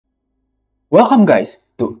Welcome guys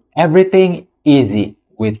to Everything Easy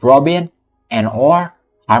with Robin and or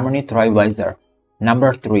Harmony Trailblazer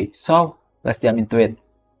number 3. So let's jump into it.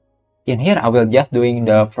 In here I will just doing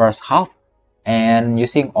the first half and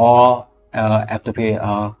using all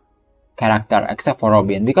F2P character except for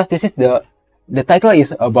Robin, because this is the title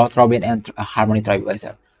is about Robin and Harmony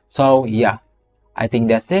Trailblazer. So yeah, I think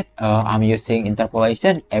that's it. I'm using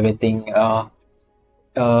interpolation, everything. I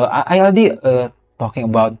already talking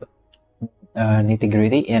about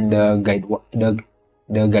nitty-gritty in the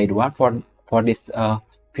guide one for this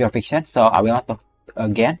pure fiction, so I will not talk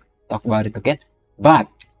about it again. But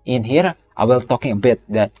in here I will talking a bit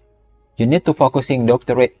that you need to focusing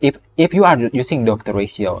doctor if you are using doctor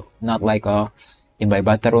ratio, not like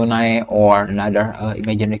Imbai or another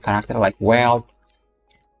imaginary character like Weld.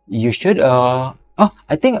 You should I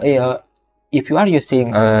think if you are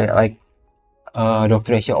using like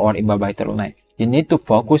doctor ratio or Imbai, you need to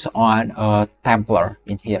focus on Templar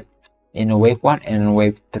in here, in wave 1 and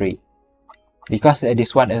wave 3, because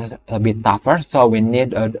this one is a bit tougher, so we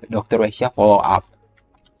need a doctor ratio follow up.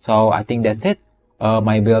 So I think that's it.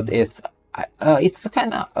 My build is it's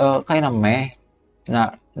kind of meh.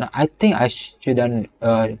 No, I think I shouldn't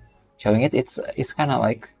showing it. It's kind of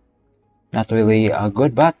like not really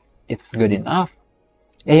good, but it's good enough.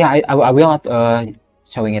 Yeah, I will not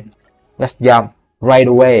showing it. Let's jump right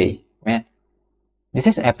away, man. This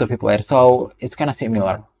is F2P player, so it's kind of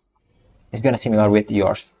similar. It's gonna similar with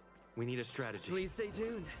yours. We need a strategy. Please stay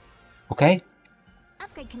tuned. Okay.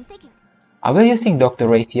 Upgrade configured. I will using doctor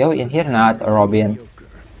ratio in here, not a Robin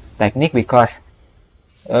technique, because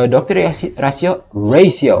doctor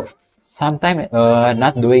ratio sometimes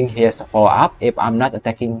not doing his follow up if I'm not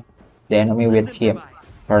attacking the enemy with him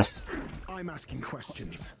first. I'm asking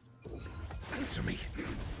questions. Answer me.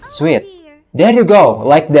 Sweet. Dear. There you go,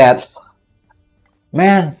 like that.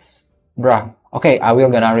 Man, bruh. Okay, I will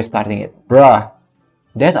gonna restarting it. Bruh.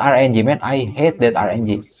 That's RNG, man. I hate that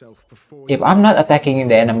RNG. If I'm not attacking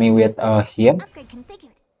the enemy with him, Upgrade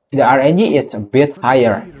configured. the RNG is a bit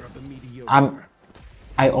higher.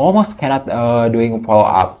 I almost cannot doing follow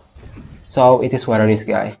up. So it is what it is,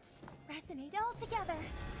 guy. Resonate all together.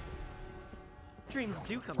 Dreams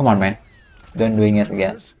do come. Come on, man. Don't doing it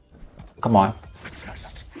again. Come on.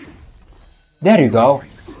 There you go.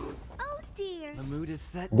 Oh dear. The mood is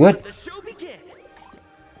set. Good. Let the show begin.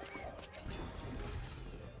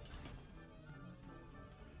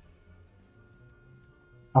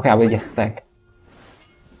 Okay, I will just attack.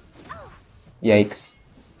 Yikes.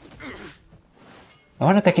 I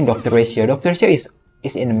want attacking doctor ratio. Doctor ratio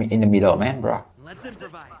is in the middle, man, bro. Let's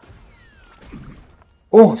improvise.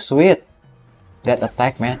 Oh, sweet. That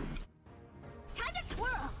attack, man. Time to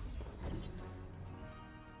twirl.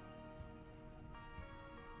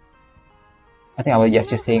 I think I will just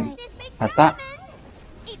using This big Harta. diamond,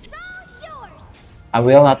 it's all yours. I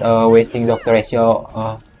will not wasting doctor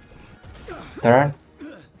ratio turn.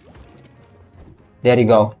 There you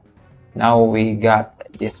go. Now we got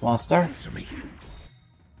this monster.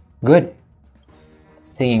 Good.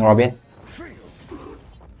 Singing Robin.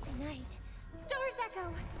 Tonight, stars echo.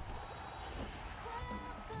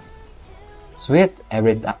 Sweet.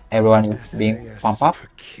 Everyone being pumped up.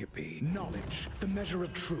 Knowledge, the measure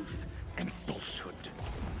of truth and falsehood.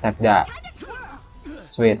 Like that. Time to twirl.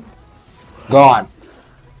 Sweet. Gone.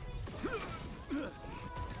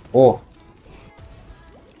 Oh.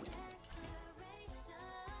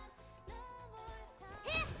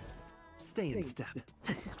 Stay in step.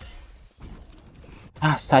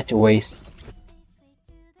 Ah, such a waste.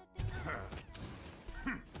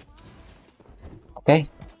 Okay.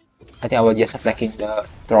 I think I will just attacking the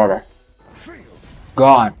thrower.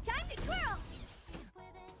 Gone. Time to twirl.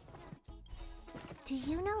 Do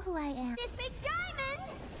you know who I am? This big diamond,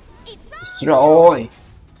 it's all Destroy.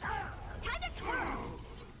 time to twirl.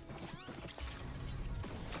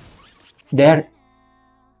 There.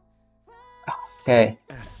 Okay.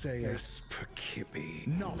 SAS per Kibbe.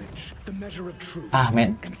 Knowledge, the measure of truth Ah,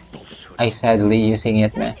 man. and falsehood. I sadly using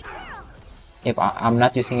it, man. Time to twirl. If I'm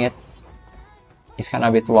not using it, it's kind of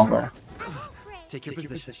a bit longer. Take your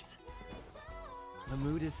position. The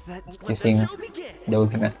mood is set. Let Using the show begin. the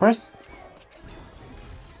ultimate first.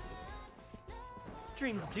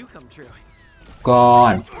 Dreams do come true.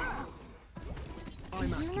 Gone. I'm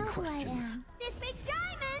You asking know who I questions. am? This big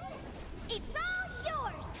diamond, it's all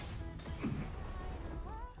yours.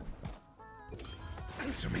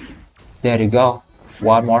 Answer me. There you go.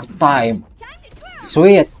 One more time. Time to twirl.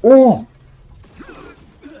 Sweet. Oh.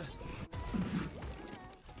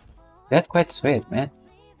 That's quite sweet, man.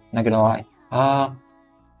 Not gonna lie.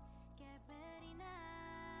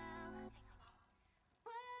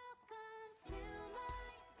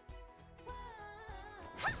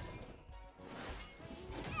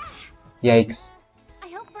 Yikes. I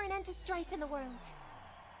hope for an end to strife in the world.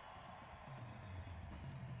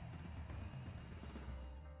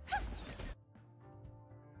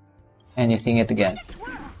 And using it again.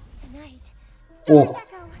 Tonight. Oh,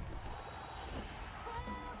 Echo.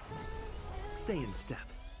 Stay in step.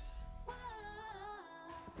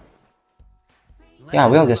 yeah,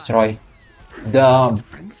 we'll destroy the...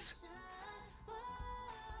 Defense.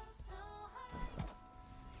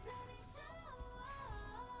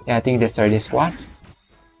 Yeah, I think destroy this one.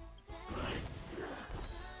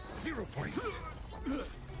 0 points.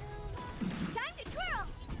 Time to twirl.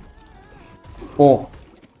 Oh,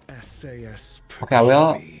 SAS okay, I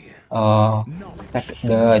will knowledge, take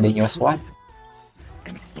the newest one.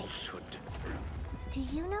 and falsehood. Do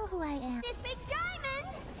you know who I am? This big diamond.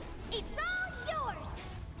 It's all yours.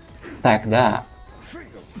 Take that. Fail.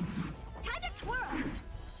 Time to twirl.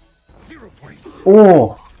 0 points.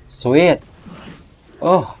 Oh, sweet.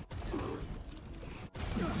 Oh,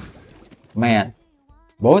 man,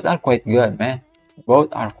 both are quite good, man. Both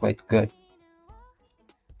are quite good.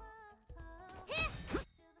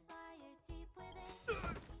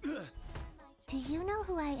 Do you know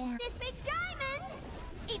who I am? This big diamond.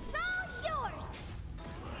 It's all yours.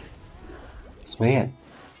 Sweet.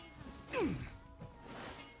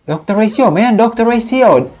 Dr. Ratio, man, Dr.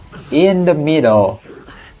 Ratio in the middle.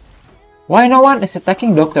 Why no one is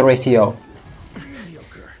attacking Dr. Ratio?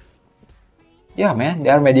 Mediocre. Yeah, man, they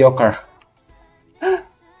are mediocre.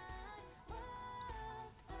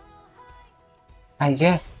 I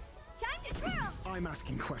guess. Time to twirl. I'm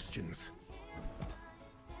asking questions.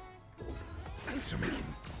 Answer me.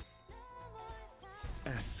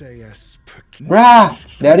 SAS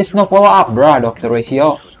Bruh, there is no follow-up, bruh, Dr.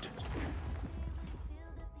 Ratio.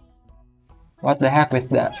 What the heck with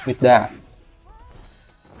that?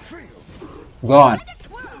 Fail. Gone. Time to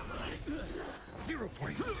twirl. 0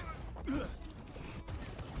 points.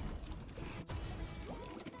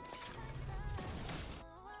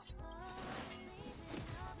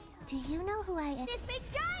 Do you know who I am? This big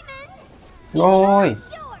diamond. Rồi.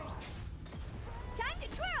 Yours. Time to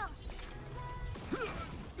twirl.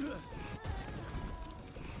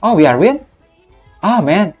 Oh, we are win? Ah,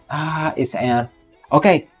 man. It's an...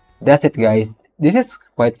 Okay, that's it, guys. This is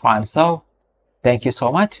quite fun. So, thank you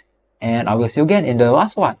so much. And I will see you again in the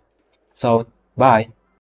last one. So, bye.